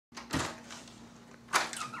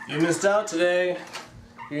You missed out today.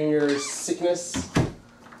 You're in your sickness.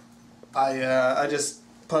 I just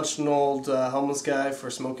punched an old homeless guy for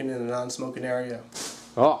smoking in a non-smoking area.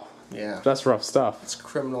 Oh, yeah, that's rough stuff. It's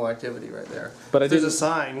criminal activity right there. But if there's a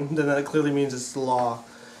sign, then that clearly means it's the law,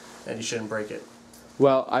 and you shouldn't break it.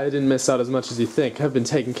 Well, I didn't miss out as much as you think. I've been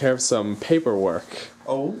taking care of some paperwork.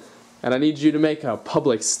 Oh? And I need you to make a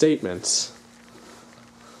public statement.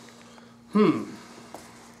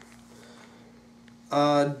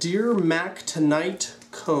 Dear Mac Tonight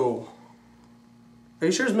Co. Are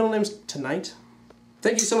you sure his middle name's Tonight?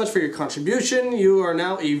 Thank you so much for your contribution. You are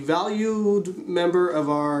now a valued member of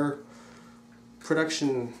our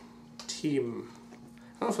production team.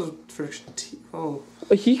 I don't know if it was production team. Oh,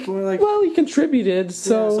 He contributed,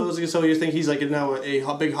 so... Yeah, so you think he's like now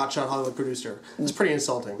a big hotshot Hollywood producer? It's pretty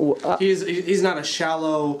insulting. He's not a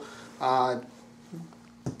shallow,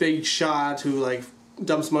 big shot who like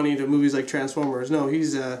dumps money into movies like Transformers. No,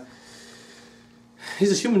 he's a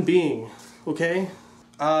human being. Okay.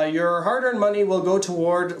 Your hard-earned money will go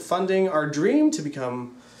toward funding our dream to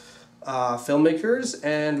become filmmakers,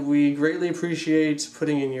 and we greatly appreciate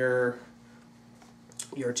putting in your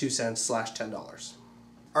 2 cents / $10.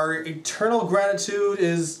 Our eternal gratitude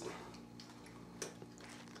is...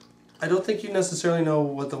 I don't think you necessarily know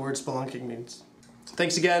what the word spelunking means.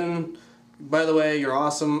 Thanks again. By the way, you're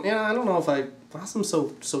awesome. Yeah, I don't know if awesome's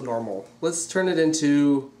so normal. Let's turn it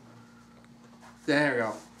into... There we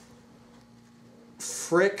go.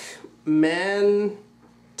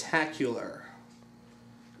 Frickmantacular.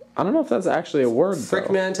 I don't know if that's actually a word, though.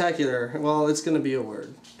 Frickmantacular. Well, it's going to be a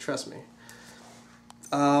word. Trust me.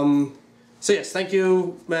 So yes, thank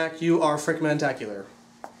you, Mac. You are Frickmantacular.